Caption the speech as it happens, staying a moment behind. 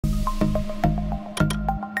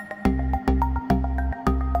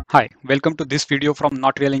Hi, welcome to this video from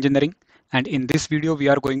Not Real Engineering, and in this video we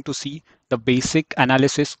are going to see the basic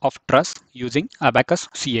analysis of truss using ABAQUS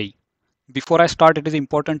CAE. Before I start, it is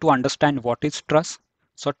important to understand what is truss.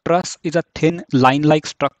 So truss is a thin line-like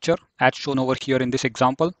structure as shown over here in this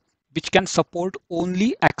example, which can support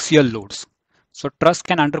only axial loads. So truss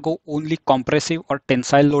can undergo only compressive or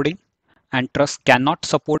tensile loading, and truss cannot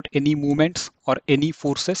support any movements or any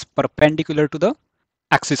forces perpendicular to the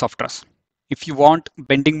axis of truss. If you want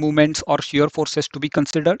bending moments or shear forces to be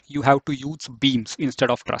considered, you have to use beams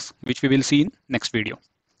instead of truss, which we will see in next video.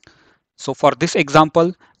 So for this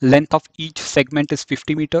example, length of each segment is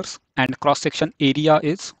 50 meters and cross-section area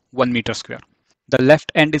is 1 meter square. The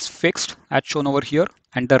left end is fixed as shown over here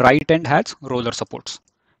and the right end has roller supports.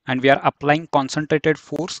 And we are applying concentrated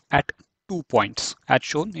force at 2 points as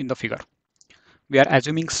shown in the figure. We are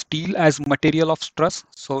assuming steel as material of truss,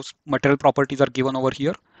 so material properties are given over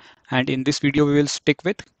here. And in this video, we will stick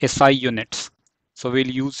with SI units. So we'll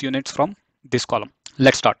use units from this column.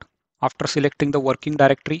 Let's start. After selecting the working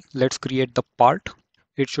directory, let's create the part.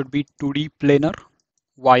 It should be 2D planar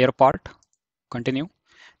wire part. Continue.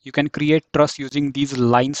 You can create truss using these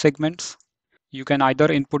line segments. You can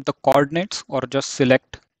either input the coordinates or just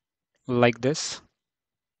select like this.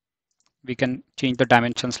 We can change the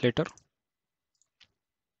dimensions later.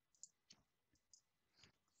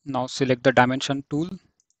 Now select the dimension tool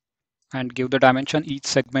and give the dimension. Each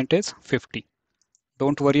segment is 50.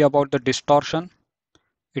 Don't worry about the distortion.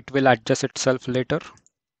 It will adjust itself later.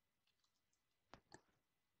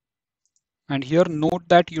 And here note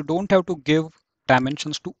that you don't have to give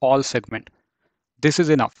dimensions to all segment. This is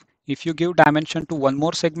enough. If you give dimension to one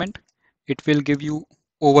more segment, it will give you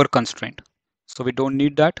over constraint. So we don't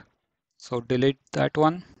need that. So delete that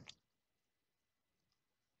one.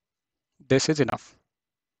 This is enough.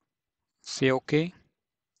 Say OK.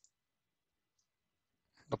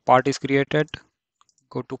 The part is created.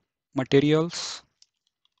 Go to materials.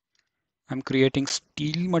 I'm creating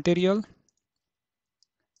steel material.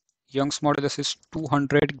 Young's modulus is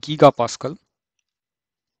 200 gigapascal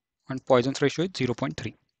and Poisson's ratio is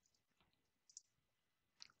 0.3.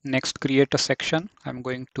 Next, create a section. I'm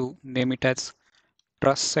going to name it as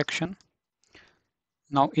truss section.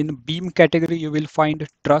 Now in beam category, you will find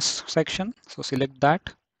truss section. So select that.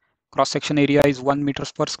 Cross section area is 1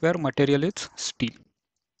 meters per square. Material is steel.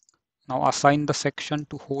 Now assign the section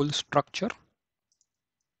to whole structure.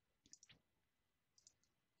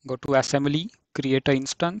 Go to assembly, create an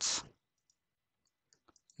instance.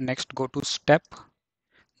 Next, go to step.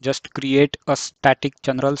 Just create a static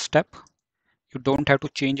general step. You don't have to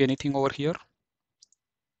change anything over here.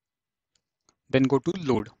 Then go to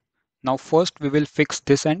load. Now first we will fix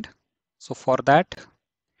this end. So for that,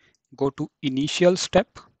 go to initial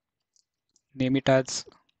step, name it as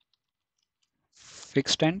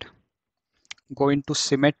fixed end. Go into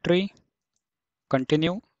symmetry,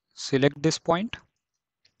 continue, select this point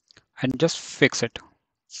and just fix it.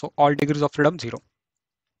 So all degrees of freedom 0.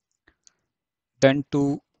 Then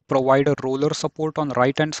to provide a roller support on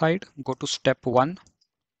right hand side, go to step 1,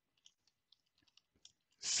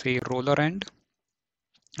 say roller end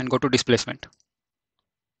and go to displacement.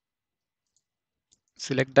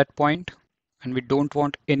 Select that point and we don't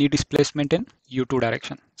want any displacement in U2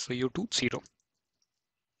 direction. So U2 0.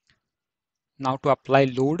 Now to apply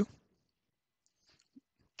load,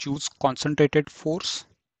 choose concentrated force,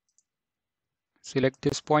 select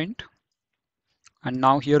this point and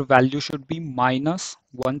now here value should be minus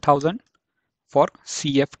 1000 for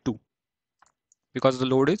CF2 because the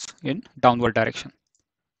load is in downward direction.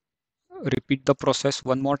 Repeat the process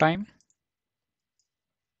one more time.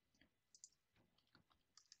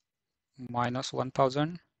 Minus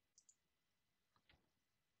 1000.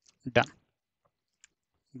 Done.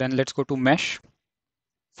 Then let's go to mesh.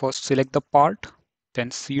 First select the part,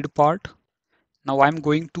 then seed part. Now I'm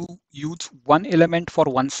going to use one element for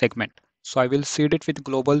one segment. So I will seed it with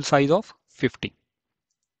global size of 50.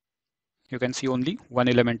 You can see only one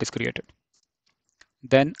element is created.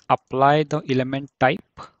 Then apply the element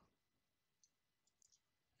type.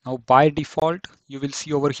 Now by default, you will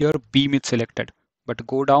see over here beam is selected, but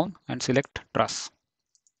go down and select truss.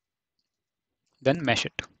 Then mesh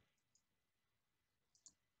it.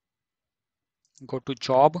 Go to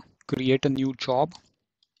job, create a new job.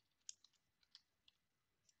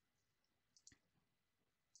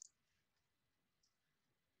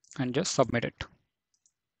 And just submit it.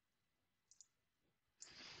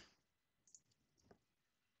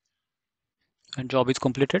 And job is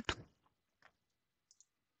completed.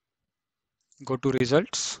 Go to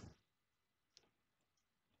results.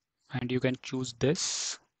 And you can choose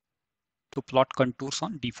this to plot contours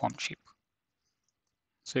on deformed shape.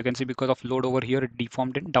 So you can see because of load over here, it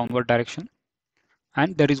deformed in downward direction.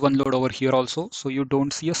 And there is one load over here also, so you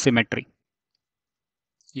don't see a symmetry.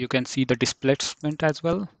 You can see the displacement as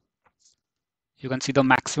well. You can see the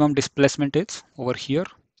maximum displacement is over here.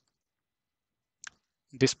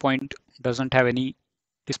 This point doesn't have any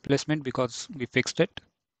displacement because we fixed it.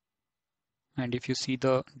 And if you see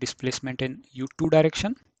the displacement in U2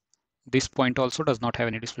 direction, this point also does not have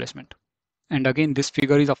any displacement. And again, this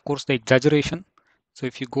figure is of course the exaggeration. So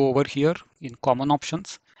if you go over here in common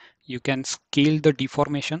options, you can scale the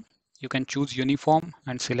deformation. You can choose uniform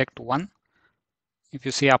and select 1. If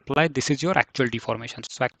you say apply, this is your actual deformation.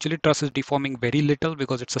 So actually truss is deforming very little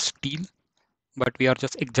because it's a steel, but we are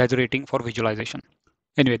just exaggerating for visualization.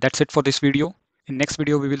 Anyway, that's it for this video. In next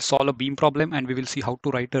video, we will solve a beam problem and we will see how to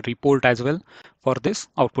write a report as well for this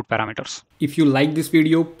output parameters. If you like this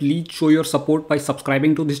video, please show your support by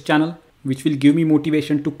subscribing to this channel, which will give me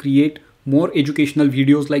motivation to create more educational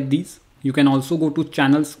videos like these. You can also go to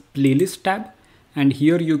channel's playlist tab, and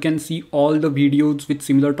here you can see all the videos with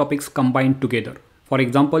similar topics combined together. For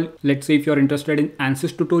example, let's say if you're interested in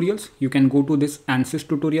ANSYS tutorials, you can go to this ANSYS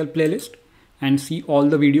tutorial playlist and see all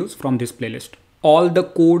the videos from this playlist. All the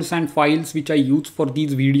codes and files which I use for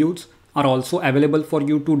these videos are also available for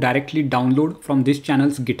you to directly download from this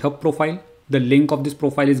channel's GitHub profile. The link of this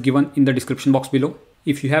profile is given in the description box below.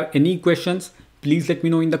 If you have any questions, please let me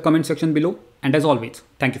know in the comment section below. And as always,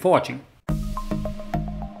 thank you for watching.